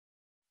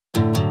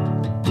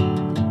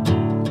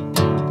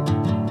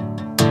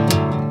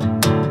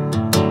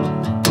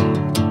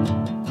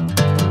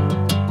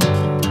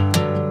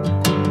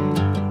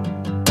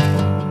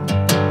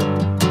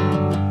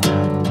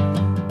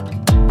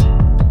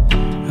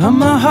I'm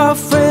a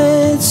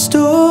half-read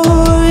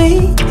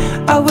story.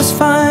 I was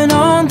fine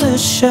on the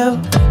shelf.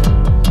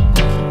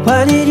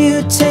 Why did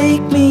you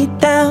take me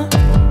down?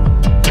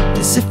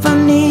 As if I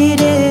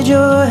needed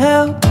your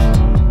help.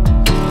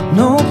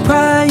 No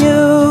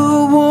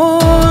prior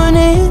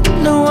warning,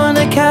 no one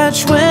to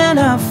catch when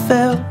I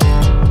fell.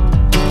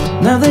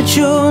 Now that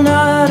you're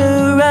not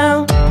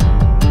around,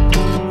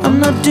 I'm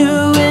not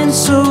doing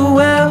so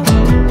well.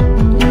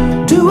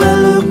 Do I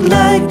look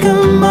like a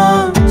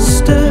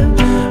monster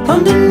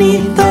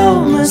underneath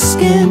all my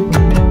skin?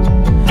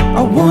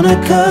 I wanna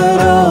cut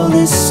all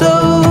this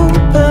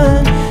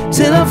open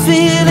till I'm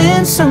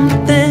feeling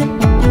something.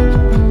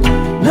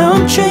 Now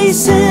I'm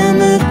tracing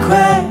the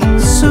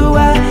cracks so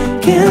I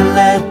can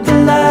let the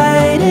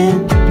light in.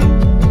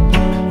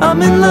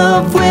 I'm in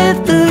love with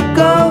the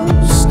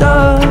ghost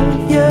of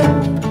you.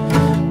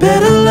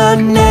 Better luck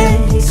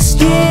next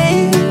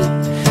year.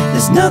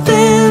 There's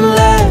nothing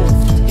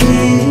left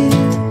here.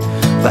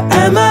 But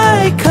am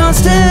I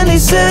constantly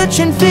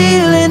searching,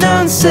 feeling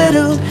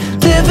unsettled,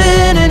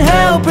 living in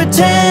hell,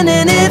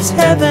 pretending it's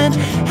heaven?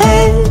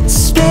 Head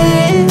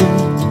spin.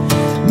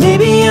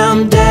 Maybe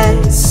I'm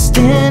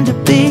destined to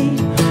be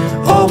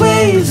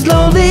always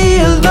lonely,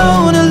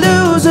 alone, a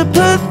loser,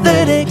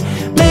 pathetic.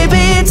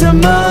 Maybe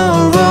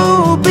tomorrow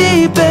will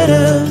be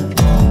better.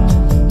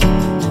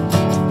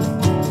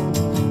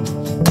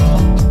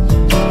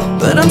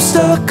 But I'm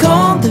stuck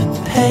on the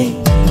page.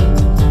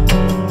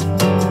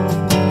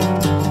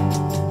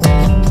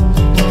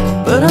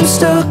 But I'm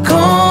stuck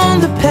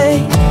on the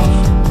page.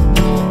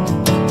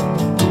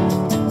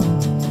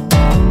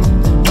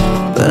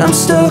 But I'm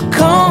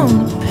stuck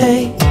on the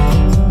page.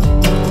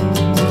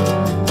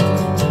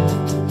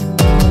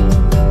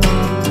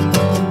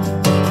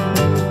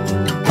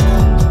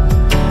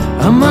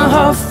 I'm a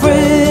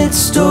half-read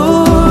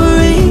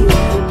story,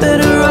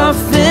 better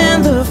off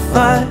in the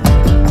fight.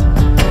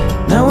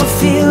 Now I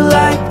feel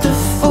like the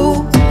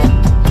fool,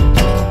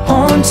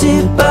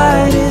 haunted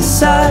by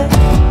desire.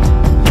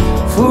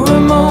 For a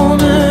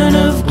moment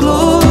of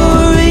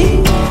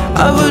glory,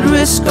 I would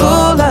risk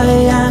all I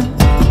am.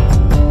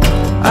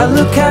 I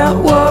look at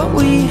what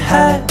we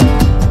had,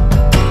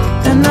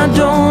 and I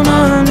don't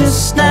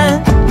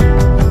understand.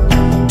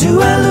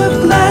 Do I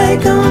look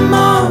like a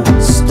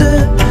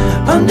monster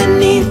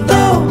underneath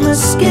all my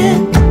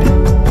skin?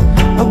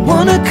 I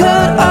wanna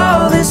cut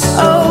all this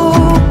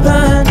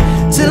open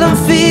till I'm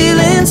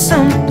feeling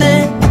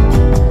something.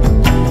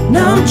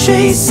 Now I'm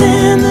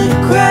chasing the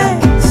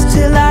cracks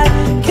till I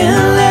can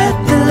let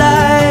the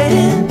light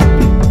in.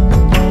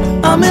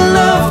 I'm in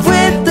love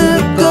with the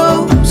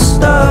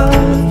ghost of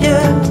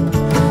you.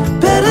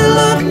 Better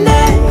luck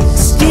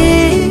next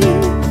year.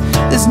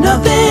 There's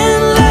nothing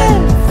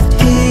left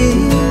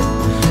here.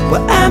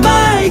 Where am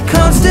I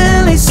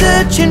constantly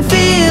searching,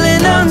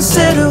 feeling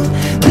unsettled,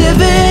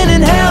 living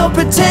in hell,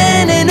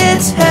 pretending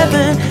it's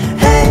heaven?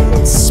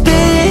 Head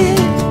spin.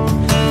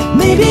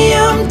 Maybe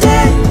I'm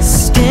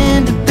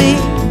destined to be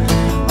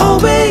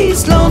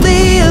always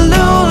lonely,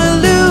 alone, a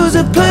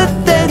loser,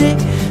 pathetic.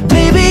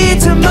 Maybe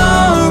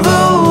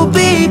tomorrow will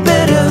be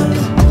better.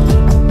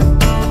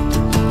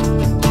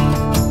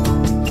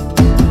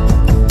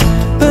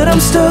 But I'm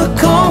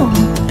stuck on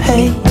the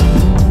page.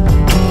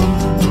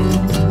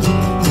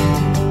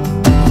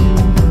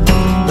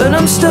 But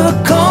I'm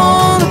stuck on